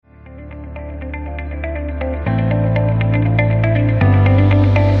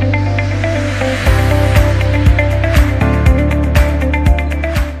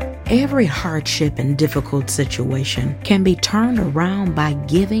Every hardship and difficult situation can be turned around by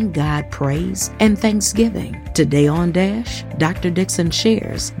giving God praise and thanksgiving. Today on Dash, Dr. Dixon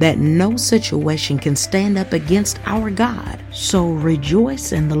shares that no situation can stand up against our God. So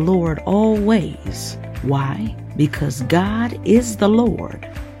rejoice in the Lord always. Why? Because God is the Lord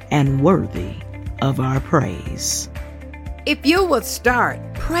and worthy of our praise. If you will start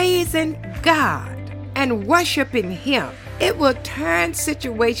praising God and worshiping Him, it will turn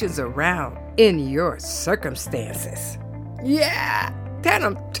situations around in your circumstances. Yeah, turn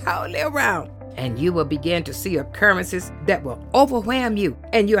them totally around. And you will begin to see occurrences that will overwhelm you.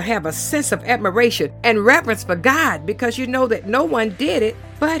 And you'll have a sense of admiration and reverence for God because you know that no one did it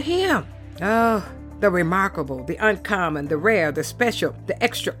but Him. Oh, the remarkable, the uncommon, the rare, the special, the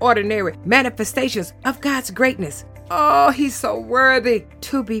extraordinary manifestations of God's greatness. Oh, He's so worthy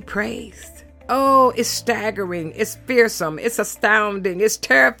to be praised. Oh, it's staggering, it's fearsome, it's astounding, it's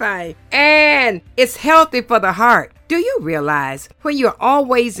terrifying, and it's healthy for the heart. Do you realize when you're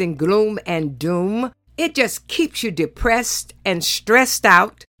always in gloom and doom, it just keeps you depressed and stressed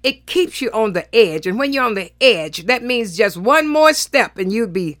out? It keeps you on the edge, and when you're on the edge, that means just one more step and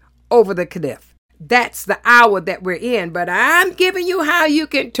you'd be over the cliff. That's the hour that we're in, but I'm giving you how you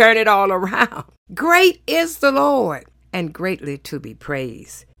can turn it all around. Great is the Lord, and greatly to be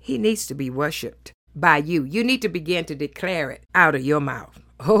praised. He needs to be worshiped by you. You need to begin to declare it out of your mouth.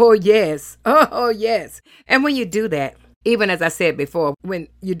 Oh, yes. Oh, yes. And when you do that, even as I said before, when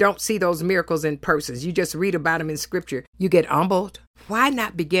you don't see those miracles in persons, you just read about them in Scripture, you get humbled. Why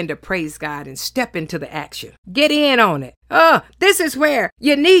not begin to praise God and step into the action? Get in on it. Oh, this is where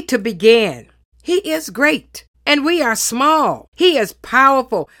you need to begin. He is great, and we are small. He is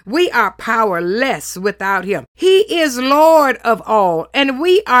powerful. We are powerless without Him. He is Lord of all, and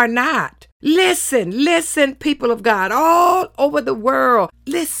we are not. Listen, people of God, all over the world.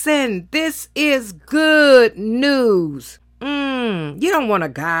 Listen, this is good news. You don't want a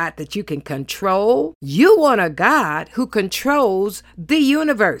God that you can control. You want a God who controls the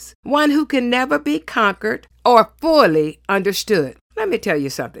universe, one who can never be conquered or fully understood. Let me tell you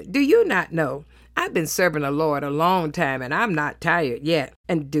something. Do you not know? I've been serving the Lord a long time and I'm not tired yet.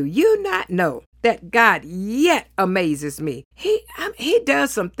 And do you not know that God yet amazes me? He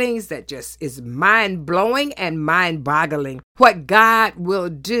does some things that just is mind-blowing and mind-boggling. What God will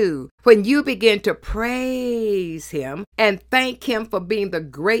do when you begin to praise Him and thank Him for being the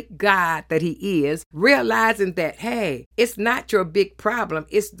great God that He is, realizing that, hey, it's not your big problem.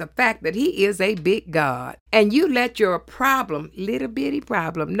 It's the fact that He is a big God. And you let your problem, little bitty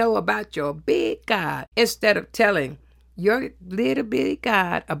problem, know about your big God instead of telling your little bitty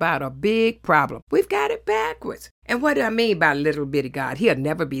God about a big problem. We've got it backwards. And what do I mean by little bitty God? He'll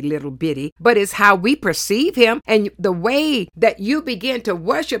never be little bitty, but it's how we perceive Him, and the way that you begin to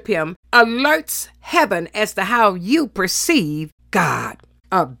worship Him alerts heaven as to how you perceive God.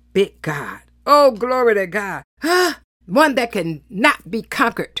 A big God. Oh, glory to God. One that can not be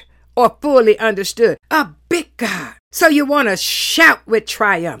conquered or fully understood. A big God. So you want to shout with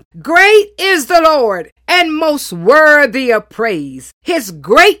triumph. Great is the Lord and most worthy of praise. His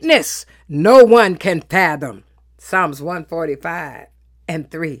greatness no one can fathom. Psalms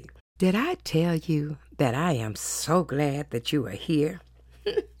 145:3. Did I tell you that I am so glad that you are here?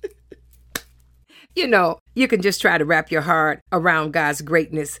 You know, you can just try to wrap your heart around God's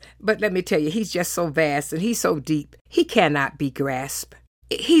greatness, but let me tell you, He's just so vast and He's so deep. He cannot be grasped.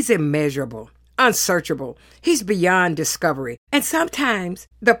 He's immeasurable, unsearchable. He's beyond discovery. And sometimes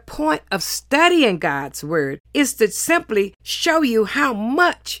the point of studying God's Word is to simply show you how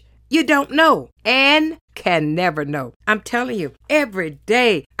much you don't know and can never know. I'm telling you, every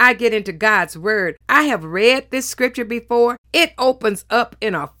day I get into God's Word, I have read this scripture before. It opens up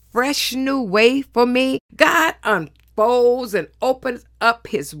in a fresh new way for me. God unfolds and opens up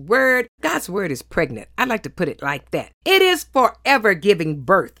His Word. God's Word is pregnant. I like to put it like that. It is forever giving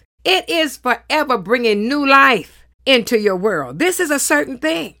birth. It is forever bringing new life into your world. This is a certain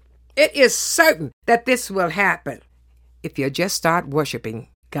thing. It is certain that this will happen if you just start worshiping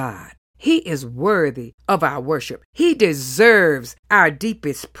God. He is worthy of our worship. He deserves our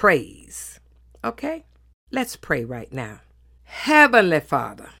deepest praise. Okay? Let's pray right now. Heavenly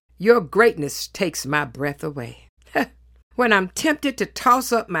Father, your greatness takes my breath away. When I'm tempted to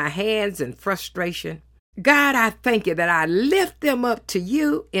toss up my hands in frustration, God, I thank you that I lift them up to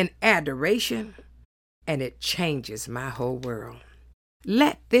you in adoration, and it changes my whole world.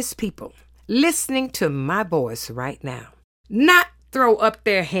 Let this people listening to my voice right now not throw up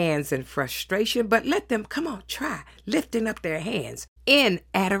their hands in frustration, but let them, try lifting up their hands in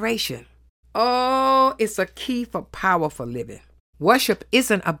adoration. Oh, it's a key for powerful living. Worship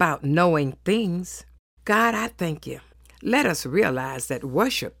isn't about knowing things. God, I thank you. Let us realize that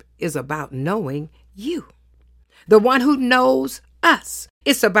worship is about knowing you, the one who knows us.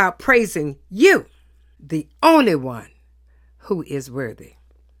 It's about praising you, the only one who is worthy.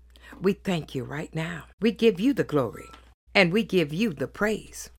 We thank you right now. We give you the glory and we give you the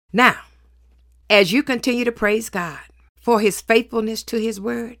praise. Now, as you continue to praise God for his faithfulness to his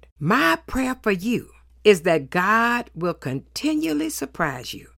word, my prayer for you is that God will continually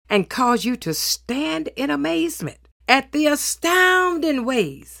surprise you and cause you to stand in amazement at the astounding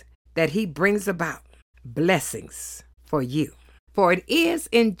ways that he brings about blessings for you. For it is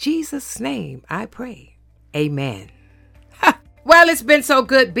in Jesus' name I pray. Amen. Well, it's been so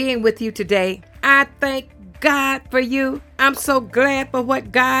good being with you today. I thank God for you. I'm so glad for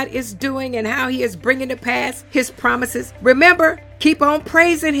what God is doing and how he is bringing to pass his promises. Remember, keep on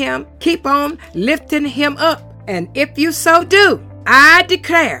praising him. Keep on lifting him up. And if you so do, I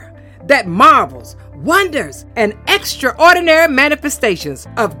declare that marvels, wonders, and extraordinary manifestations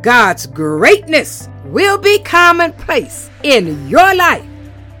of God's greatness will be commonplace in your life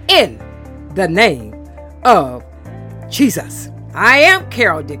in the name of Jesus. I am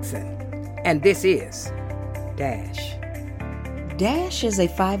Carol Dixon, and this is Dash. Dash is a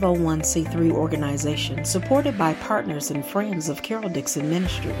 501c3 organization supported by partners and friends of Carol Dixon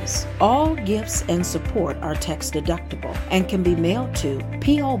Ministries. All gifts and support are tax deductible and can be mailed to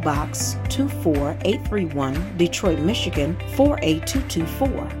P.O. Box 24831, Detroit, Michigan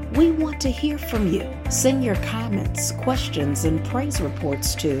 48224. We want to hear from you. Send your comments, questions, and praise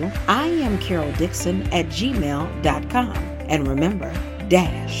reports to IamCarolDixon@gmail.com. And remember,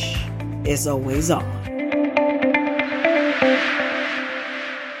 Dash is always on.